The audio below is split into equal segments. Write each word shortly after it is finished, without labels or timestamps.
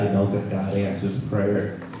knows that God answers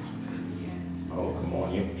prayer. Oh, come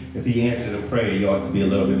on. If he answered a prayer, you ought to be a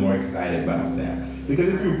little bit more excited about that.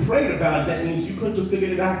 Because if you prayed about it, that means you couldn't have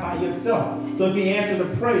figured it out by yourself. So if he answered a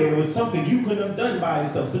prayer, it was something you couldn't have done by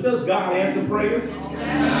yourself. So does God answer prayers?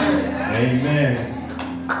 Yes. Amen.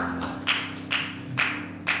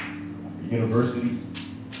 University.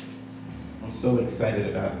 I'm so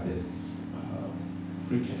excited about this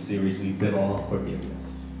preaching series we've been on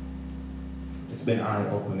forgiveness. It's been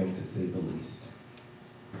eye-opening to say the least.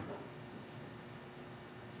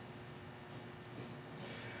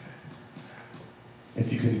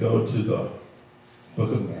 If you can go to the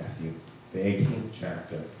book of Matthew, the 18th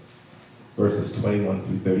chapter, verses 21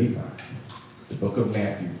 through 35. The book of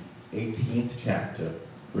Matthew, 18th chapter,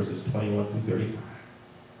 verses 21 through 35.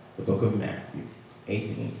 The book of Matthew,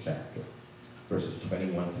 18th chapter, verses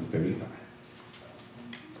 21 through 35.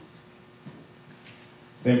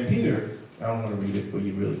 Then Peter, I want to read it for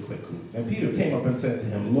you really quickly. Then Peter came up and said to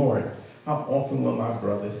him, Lord, how often will my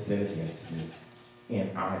brother sin against me,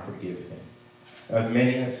 and I forgive him? As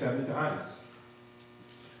many as 7 times.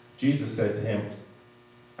 Jesus said to him,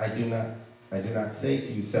 I do not say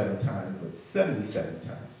to you 7 times, but 77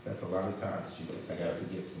 times. That's a lot of times, Jesus. I got to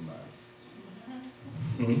forgive somebody.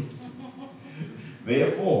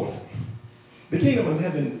 Therefore, the kingdom of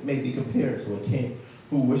heaven may be compared to a king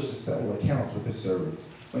who wished to settle accounts with his servants.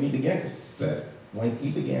 When he began to settle,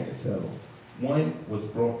 one was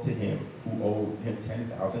brought to him who owed him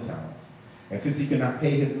 10,000 talents. And since he could not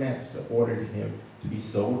pay his master, ordered him to be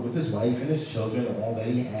sold with his wife and his children and all that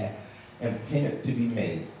he had, and payment to be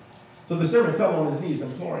made. So the servant fell on his knees,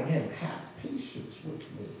 imploring him, have patience with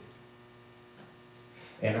me,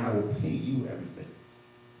 and I will pay you everything.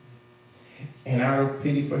 And out of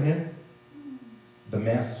pity for him, the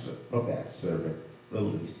master of that servant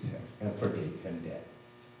released him and forgave him debt.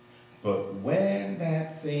 But when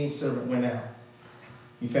that same servant went out,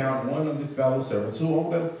 he found one of his fellow servants who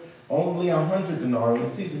owed him only 100 denarii, and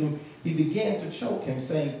seizing him, he began to choke him,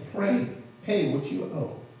 saying, pay what you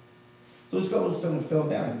owe. So his fellow servant fell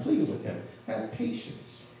down and pleaded with him, have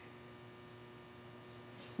patience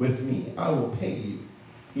with me, I will pay you.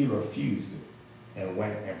 He refused it and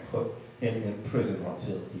went and put him in prison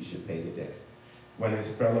until he should pay the debt. When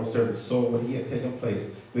his fellow servants saw what he had taken place,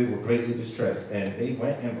 they were greatly distressed, and they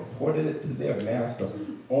went and reported it to their master,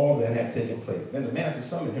 all that had taken place. Then the master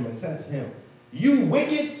summoned him and said to him, you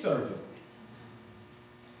wicked servant,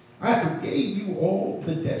 I forgave you all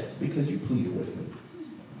the debts because you pleaded with me.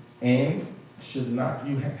 And should not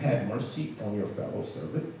you have had mercy on your fellow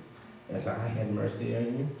servant, as I had mercy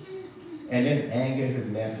on you? And in anger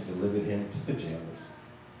his master delivered him to the jailers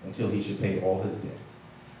until he should pay all his debts.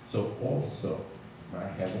 So also my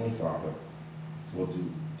heavenly Father will do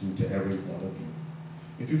to every one of you,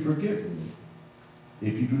 if you forgive me,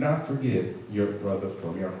 if you do not forgive your brother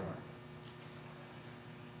from your heart.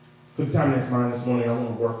 For the time that's mine this morning, I want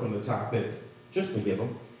to work from the topic, just forgive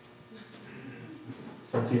them.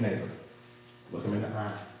 Turn to your neighbor. Look him in the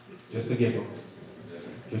eye. Just forgive them.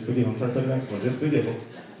 Just forgive them. Turn to the next one. Just forgive them.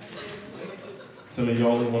 Some of you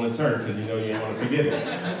only want to turn because you know you don't want to forgive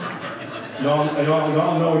them.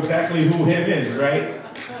 Y'all know exactly who him is, right?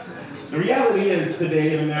 The reality is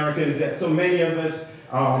today in America is that so many of us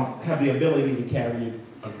have the ability to carry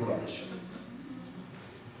a grudge.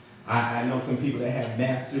 I know some people that have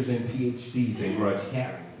masters and PhDs in grudge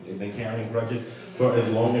carrying. They've been carrying grudges for as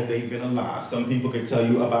long as they've been alive. Some people can tell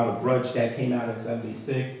you about a grudge that came out in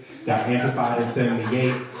 76, got amplified in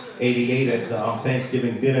 78, 88 at the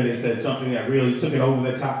Thanksgiving dinner. They said something that really took it over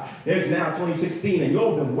the top. It's now 2016, and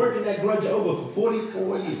you've been working that grudge over for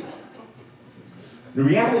 44 years. The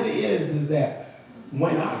reality is that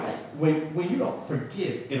when you don't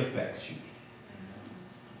forgive, it affects you.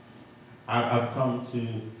 I've come to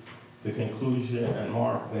the conclusion and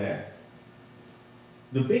mark that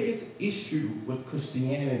the biggest issue with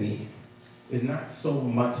Christianity is not so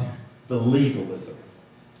much the legalism.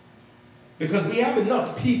 Because we have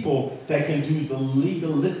enough people that can do the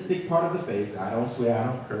legalistic part of the faith. I don't swear, I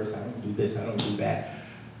don't curse, I don't do this, I don't do that.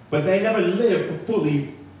 But they never live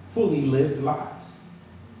fully lived lives.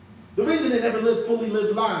 The reason they never live fully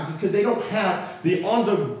lived lives is because they don't have the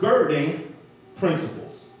undergirding principles.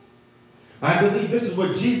 I believe this is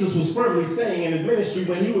what Jesus was firmly saying in his ministry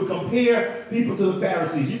when he would compare people to the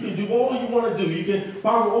Pharisees. You can do all you want to do. You can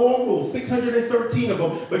follow all rules, 613 of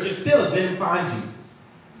them, but you still didn't find Jesus.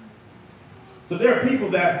 So there are people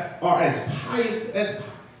that are as pious as pie,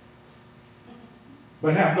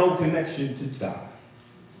 but have no connection to God.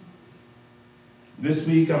 This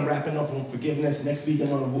week I'm wrapping up on forgiveness. Next week I'm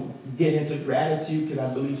going to get into gratitude because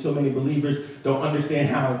I believe so many believers don't understand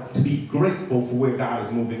how to be grateful for where God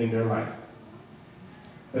is moving in their life.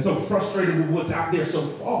 They're so frustrated with what's out there so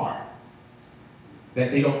far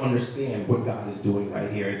that they don't understand what God is doing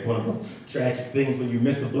right here. It's one of the tragic things when you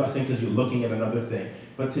miss a blessing because you're looking at another thing.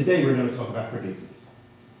 But today we're going to talk about forgiveness.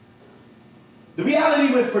 The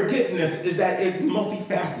reality with forgiveness is that it's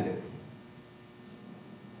multifaceted.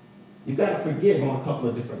 You've got to forgive on a couple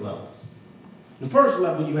of different levels. The first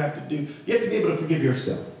level you have to do, you have to be able to forgive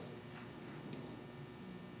yourself.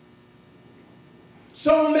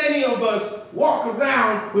 So many of us walk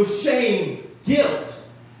around with shame, guilt,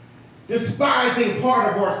 despising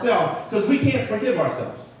part of ourselves because we can't forgive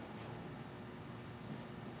ourselves.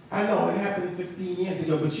 I know it happened 15 years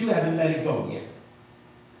ago, but you haven't let it go yet.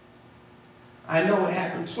 I know it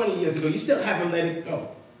happened 20 years ago. You still haven't let it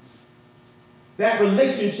go. That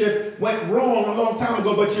relationship went wrong a long time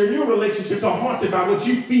ago, but your new relationships are haunted by what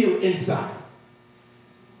you feel inside.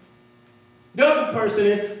 The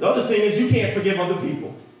other thing is you can't forgive other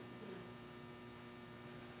people.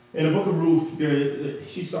 In the book of Ruth,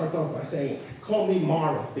 she starts off by saying, call me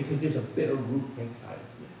Mara, because there's a bitter root inside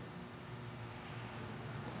of me.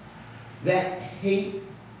 That hate,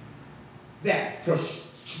 that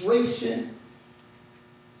frustration,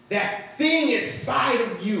 that thing inside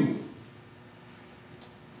of you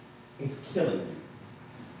is killing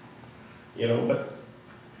you. You know, but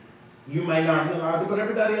you might not realize it, but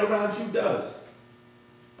everybody around you does.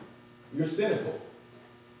 You're cynical.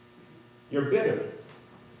 You're bitter.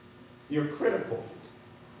 You're critical.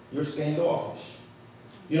 You're standoffish.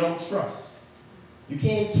 You don't trust. You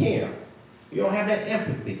can't care. You don't have that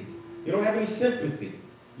empathy. You don't have any sympathy.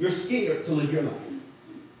 You're scared to live your life.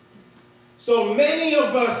 So many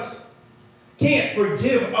of us can't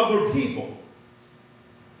forgive other people.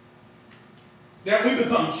 That we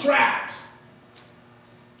become trapped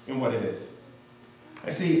in what it is. I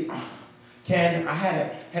see, Ken, I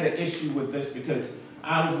had an issue with this because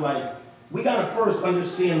I was like, we got to first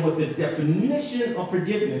understand what the definition of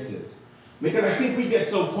forgiveness is. Because I think we get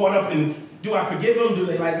so caught up in, do I forgive them? Do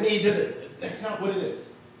they like me? That's not what it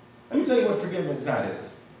is. Let me tell you what forgiveness not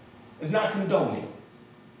is. It's not condoning.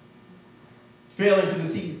 Failing to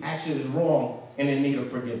see action is wrong and in need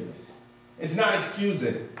of forgiveness. It's not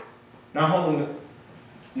excusing. Not holding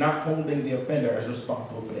the offender as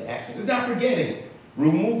responsible for the action. It's not forgetting.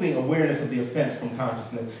 Removing awareness of the offense from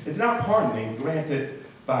consciousness. It's not pardoning granted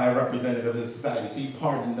by a representative of society. So you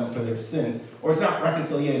pardon them for their sins. Or it's not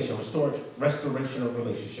reconciliation, restoration of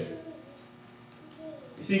relationship.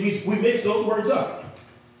 You see, we mix those words up.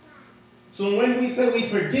 So when we say we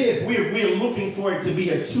forgive, we're looking for it to be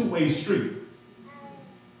a two-way street.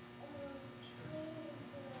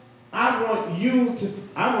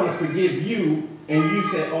 I want to forgive you, and you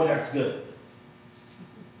say, oh, that's good.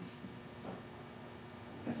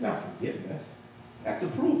 That's not forgiveness. That's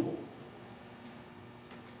approval.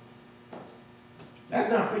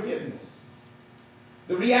 That's not forgiveness.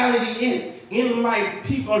 The reality is, in life,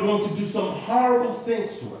 people are going to do some horrible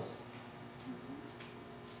things to us.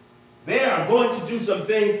 They are going to do some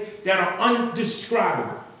things that are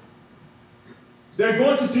undescribable. They're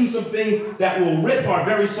going to do some things that will rip our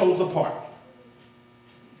very souls apart.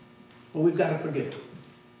 But we've got to forgive them.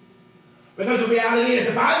 Because the reality is,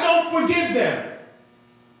 if I don't forgive them,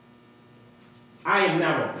 I am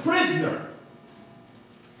now a prisoner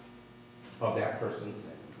of that person's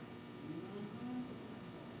sin.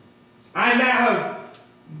 I now have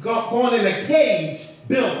gone in a cage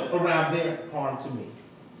built around their harm to me.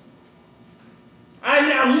 I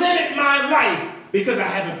now limit my life because I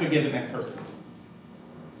haven't forgiven that person.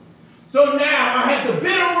 So now I have the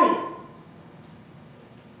bitter root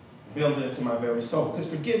built into my very soul.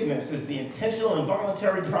 Because forgiveness is the intentional and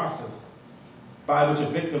voluntary process by which a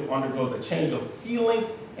victim undergoes a change of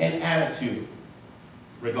feelings and attitude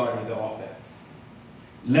regarding the offense.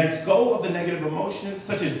 Lets go of the negative emotions,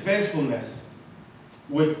 such as vengefulness,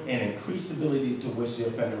 with an increased ability to wish the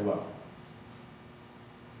offender well.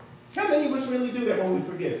 How many of us really do that when we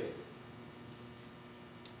forgive?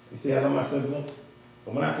 You see, I love my siblings,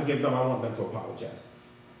 but when I forgive them, I want them to apologize.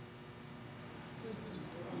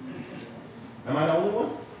 Am I the only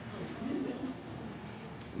one?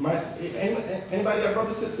 Anybody got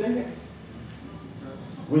brother, sister in here?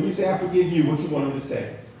 When you say I forgive you, what you want them to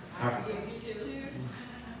say? I forgive you too.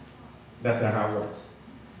 That's not how it works.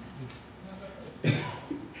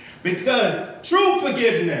 Because true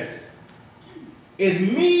forgiveness is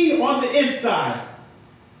me on the inside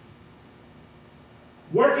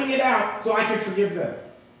working it out so I can forgive them.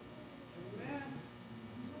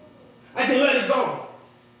 I can let it go.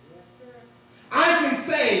 I can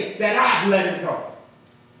say that I've let it go.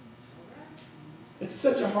 It's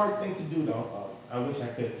such a hard thing to do, though. I wish I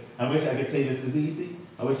could say this is easy.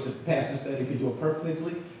 I wish the pastor said he could do it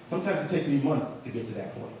perfectly. Sometimes it takes me months to get to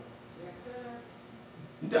that point. Yes, sir.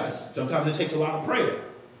 It does. Sometimes it takes a lot of prayer. 10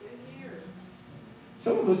 years.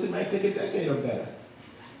 Some of us, it might take a decade or better.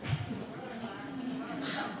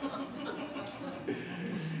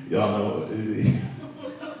 Y'all know.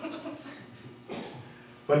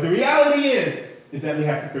 But the reality is that we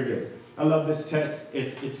have to forgive. I love this text.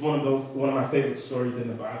 It's one of my favorite stories in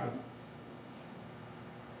the Bible.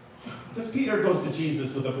 Because Peter goes to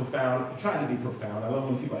Jesus with trying to be profound. I love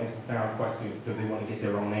when people ask profound questions because they want to get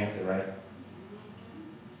their own answer, right?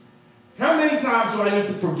 How many times do I need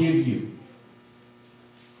to forgive you?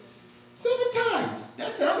 7 times.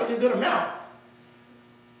 That sounds like a good amount.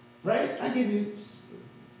 Right? I give you,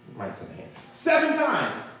 Mike's in the hand, 7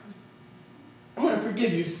 times. I'm going to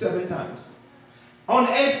forgive you 7 times. On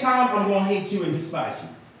the 8th time, I'm going to hate you and despise you.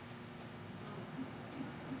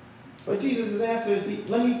 But Jesus' answer is,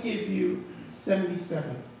 let me give you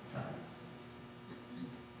 77 times.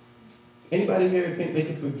 Anybody here think they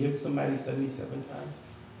can forgive somebody 77 times?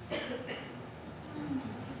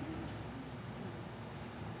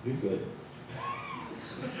 You're good.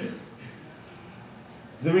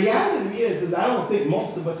 The reality is I don't think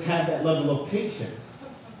most of us have that level of patience.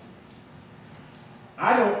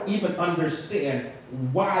 I don't even understand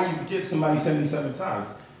why you give somebody 77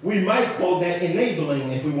 times. We might call that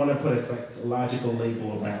enabling if we want to put a psychological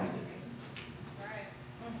label around it. That's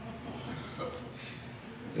right.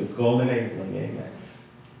 It's called enabling, amen.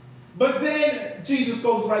 But then Jesus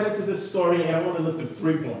goes right into this story, and I want to lift up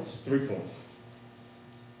 3 points. 3 points.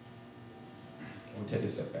 We'll take a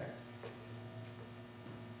step back.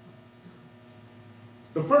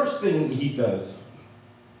 The first thing he does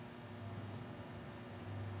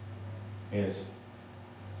is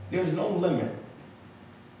there's no limit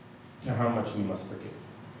to how much we must forgive.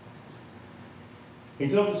 He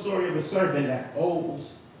tells the story of a servant that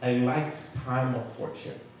owes a lifetime of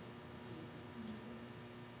fortune.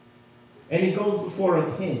 And he goes before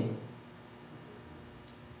a king,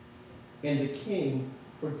 and the king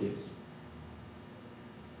forgives him.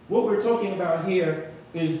 What we're talking about here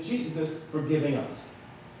is Jesus forgiving us.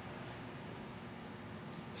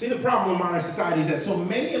 See, the problem in modern society is that so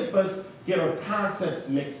many of us get our concepts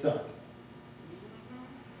mixed up.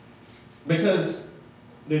 Because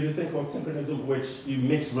there's this thing called synchronism, which you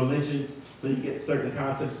mix religions, so you get certain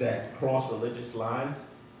concepts that cross religious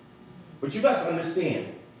lines. But you got to understand,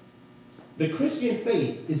 the Christian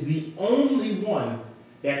faith is the only one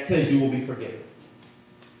that says you will be forgiven.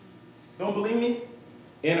 Don't believe me?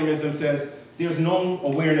 Animism says there's no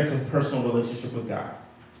awareness of personal relationship with God.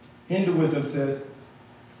 Hinduism says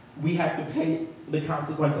we have to pay the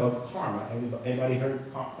consequence of karma. Anybody heard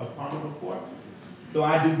of karma before? So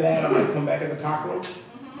I do bad, I might come back as a cockroach.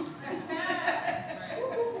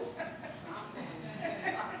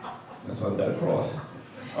 That's why I've got a cross.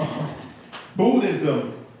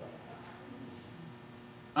 Buddhism,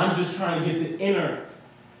 I'm just trying to get to inner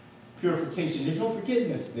purification. There's no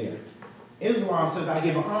forgiveness there. Islam says I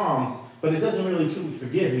give alms, but it doesn't really truly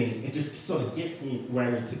forgive me. It just sort of gets me where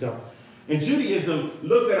I need to go. And Judaism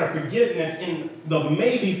looks at our forgiveness in the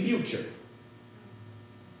maybe future.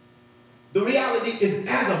 The reality is,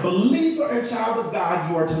 as a believer and child of God,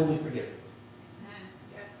 you are totally forgiven.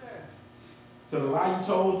 Yes, sir. So the lie you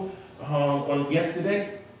told on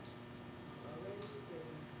yesterday,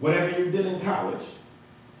 whatever you did in college,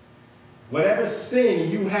 whatever sin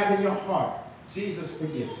you have in your heart, Jesus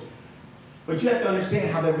forgives you. But you have to understand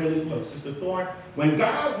how that really looks. Sister Thorne, when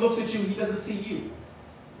God looks at you, he doesn't see you.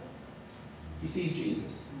 He sees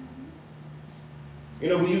Jesus. You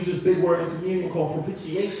know, we use this big word in communion called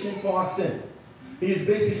propitiation for our sins. He is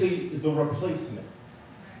basically the replacement.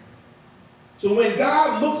 So when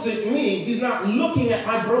God looks at me, he's not looking at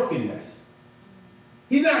my brokenness.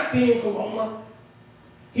 He's not seeing Kaloma.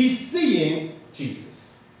 He's seeing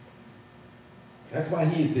Jesus. That's why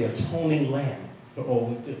he is the atoning lamb for all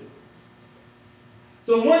we do.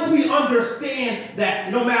 So once we understand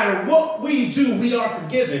that no matter what we do, we are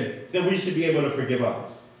forgiven, then we should be able to forgive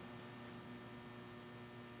others.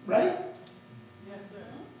 Right? Yes, sir.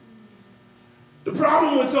 The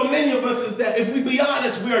problem with so many of us is that if we be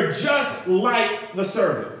honest, we are just like the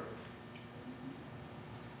servant.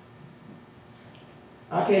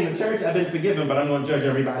 I came to church, I've been forgiven, but I'm going to judge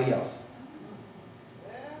everybody else.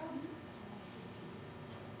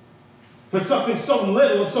 For something so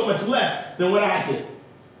little and so much less than what I did.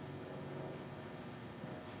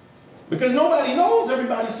 Because nobody knows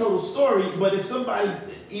everybody's total story, but if somebody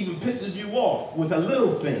even pisses you off with a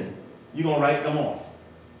little thing, you're going to write them off.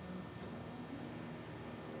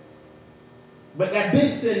 But that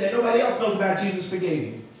big sin that nobody else knows about, Jesus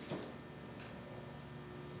forgave you.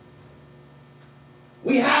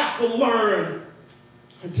 We have to learn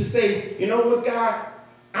to say, you know what, God?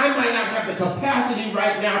 I might not have the capacity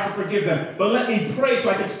right now to forgive them, but let me pray so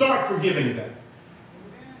I can start forgiving them.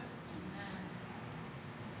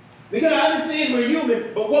 Because I understand we're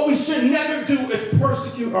human, but what we should never do is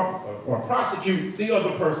persecute or prosecute the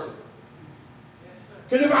other person.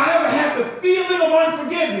 Because if I ever have the feeling of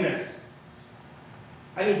unforgiveness,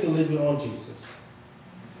 I need to live it on Jesus.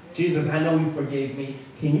 Jesus, I know you forgave me.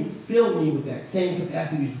 Can you fill me with that same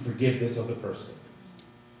capacity to forgive this other person?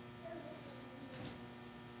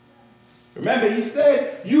 Remember, he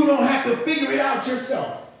said you don't have to figure it out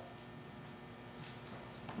yourself.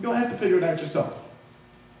 You don't have to figure it out yourself.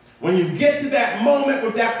 When you get to that moment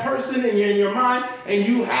with that person in your mind and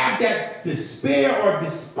you have that despair or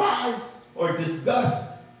despise or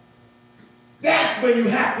disgust, that's when you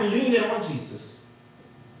have to lean in on Jesus.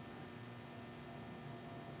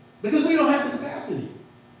 Because we don't have the capacity.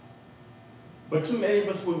 But too many of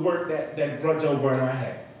us would work that grudge over in our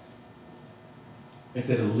head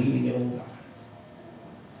instead of leaning in on God.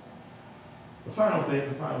 The final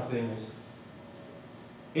thing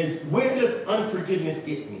is where does unforgiveness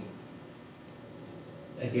get me?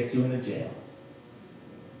 That gets you in a jail.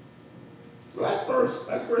 Last verse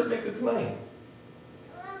makes it plain.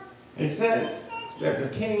 It says that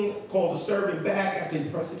the king called the servant back after he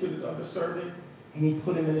persecuted the other servant, and he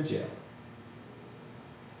put him in a jail.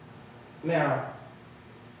 Now,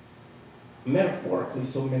 metaphorically,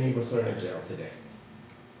 so many of us are in a jail today.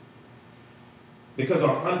 Because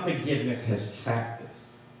our unforgiveness has trapped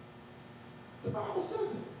us. The Bible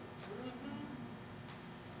says it.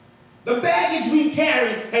 The baggage we carry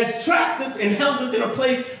has trapped us and held us in a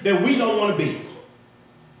place that we don't want to be.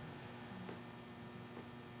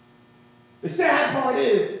 The sad part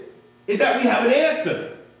is that we have an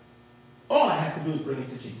answer. All I have to do is bring it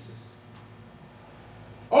to Jesus.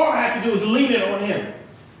 All I have to do is lean it on him.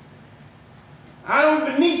 I don't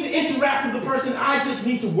even need to interact with the person. I just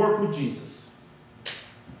need to work with Jesus.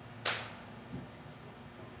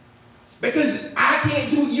 Because I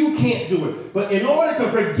can't do it, you can't do it. But in order to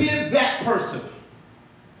forgive that person,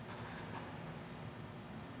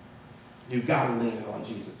 you've got to lean it on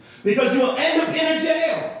Jesus. Because you'll end up in a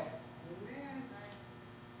jail.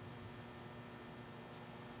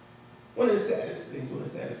 One of the saddest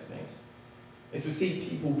things is to see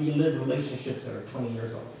people relive relationships that are 20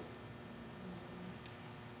 years old.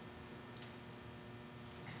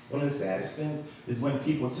 One of the saddest things is when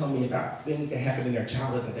people tell me about things that happened in their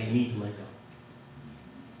childhood that they need to let go.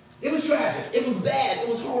 It was tragic. It was bad. It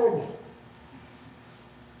was horrible.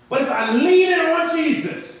 But if I lean it on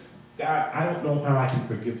Jesus, God, I don't know how I can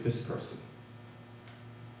forgive this person.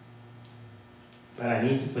 But I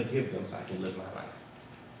need to forgive them so I can live my life.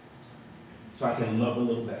 So I can love a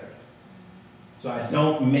little better. So I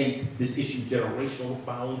don't make this issue generational with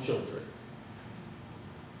my own children.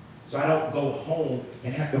 So I don't go home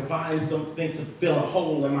and have to find something to fill a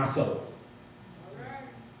hole in my soul.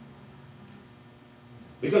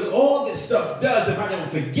 Because all this stuff does, if I don't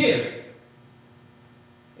forgive,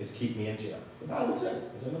 is keep me in jail. The Bible said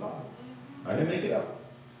it. It's in the Bible. I didn't make it up.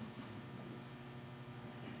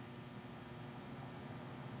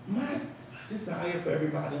 My desire for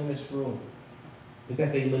everybody in this room is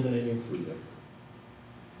that they live in a new freedom.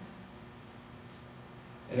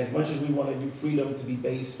 And as much as we want a new freedom to be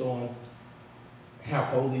based on how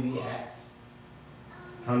holy we act,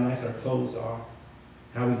 how nice our clothes are,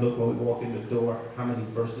 how we look when we walk in the door, how many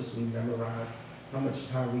verses we memorize, how much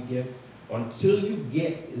time we give, until you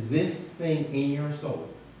get this thing in your soul,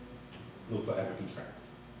 you'll forever be trapped.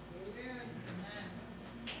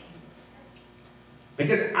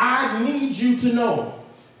 Because I need you to know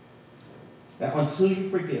that until you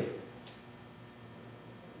forgive,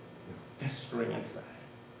 you're festering inside.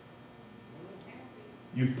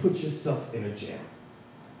 You've put yourself in a jail.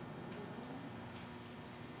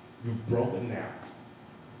 You've broken down.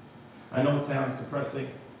 I know it sounds depressing,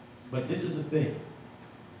 but this is the thing.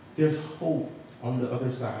 There's hope on the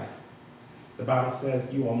other side. The Bible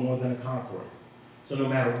says you are more than a conqueror. So no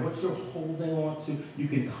matter what you're holding on to, you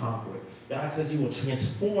can conquer it. God says he will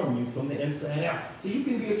transform you from the inside out. So you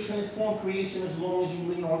can be a transformed creation as long as you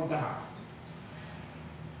lean on God.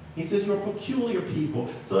 He says you're a peculiar people.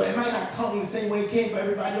 So it might not come the same way it came for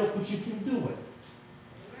everybody else, but you can do it.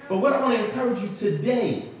 But what I want to encourage you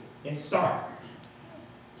today is start.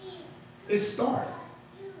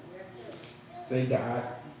 Say, God,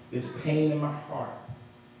 this pain in my heart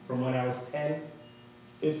from when I was 10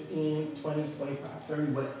 15, 20, 25,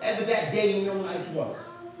 30, whatever that day in your life was.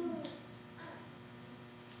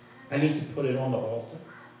 I need to put it on the altar.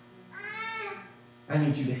 I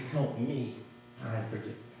need you to help me find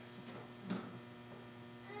forgiveness.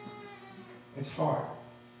 It's hard.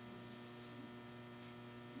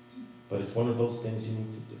 But it's one of those things you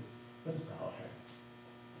need to do. Let's bow our head.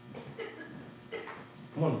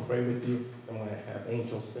 I'm going to pray with you. I'm going to have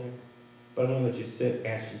angels sing. But I'm going to let you sit,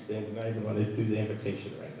 ask you things, and I even want to do the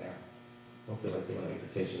invitation right now. I don't feel like doing an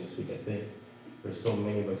invitation this week. I think there's so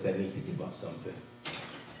many of us that need to give up something.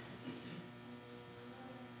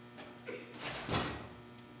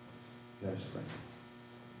 Let us pray.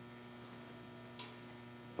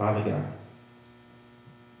 Father God,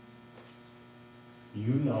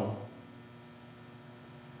 you know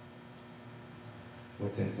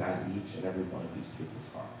what's inside each and every one of these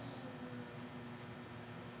people's hearts.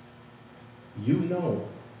 You know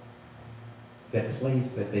that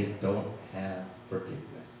place that they don't have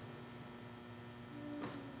forgiveness.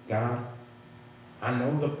 God, I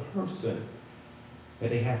know the person that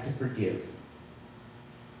they have to forgive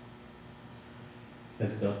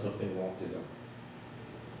has done something wrong to them.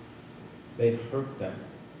 They've hurt them.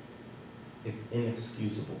 It's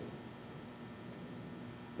inexcusable.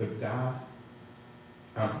 But God,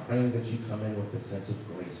 I'm praying that you come in with a sense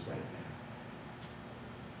of grace right now.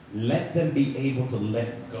 Let them be able to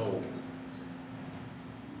let go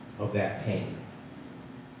of that pain.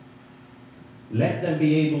 Let them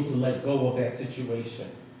be able to let go of that situation.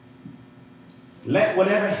 Let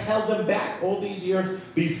whatever held them back all these years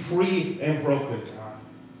be free and broken, God.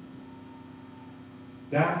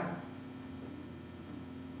 God,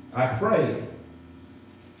 I pray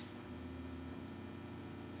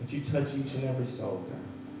that you touch each and every soul, God.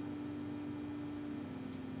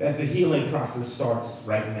 That the healing process starts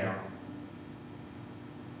right now.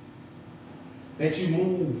 That you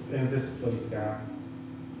move in this place, God.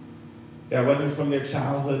 That whether it's from their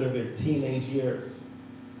childhood or their teenage years,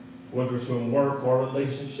 whether it's from work or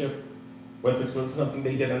relationship, whether it's from something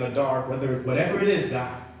they did in the dark, whatever it is,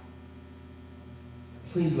 God,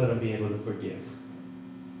 please let them be able to forgive.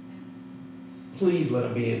 Please let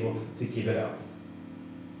them be able to give it up.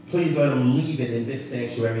 Please let them leave it in this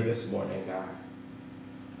sanctuary this morning, God.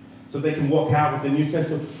 So they can walk out with a new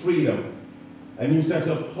sense of freedom, a new sense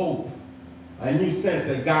of hope, a new sense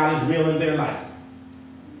that God is real in their life.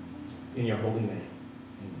 In your holy name.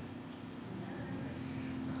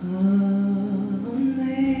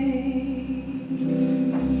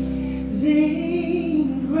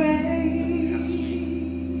 Amazing grace,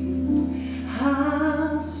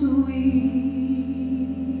 how sweet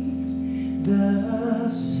the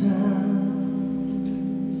sound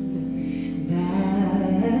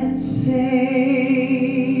that saved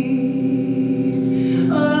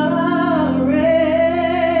a wretch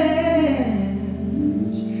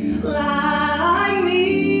like me.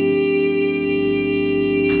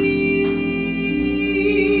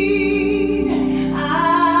 I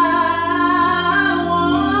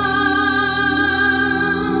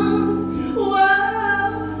once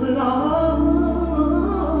was lost,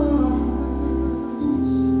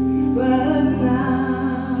 but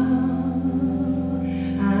now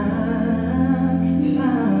I'm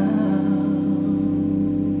found.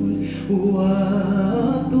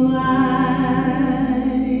 Was blind,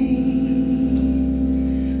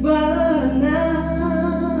 but now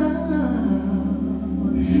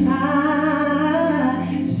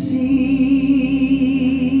I see.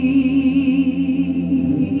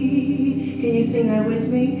 Can you sing that with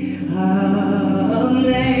me?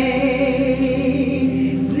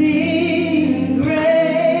 Amazing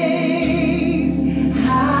grace,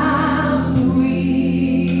 how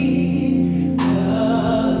sweet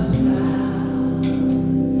the sound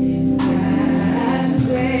that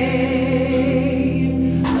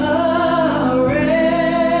saved a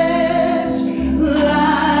wretch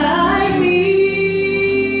like me.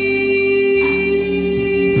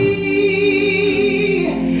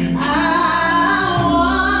 I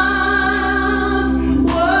once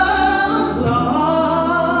was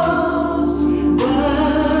lost,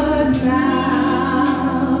 but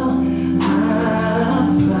now I'm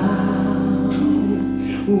found.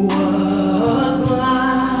 Was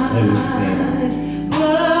blind, Let us stand.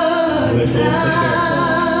 but Let us sing that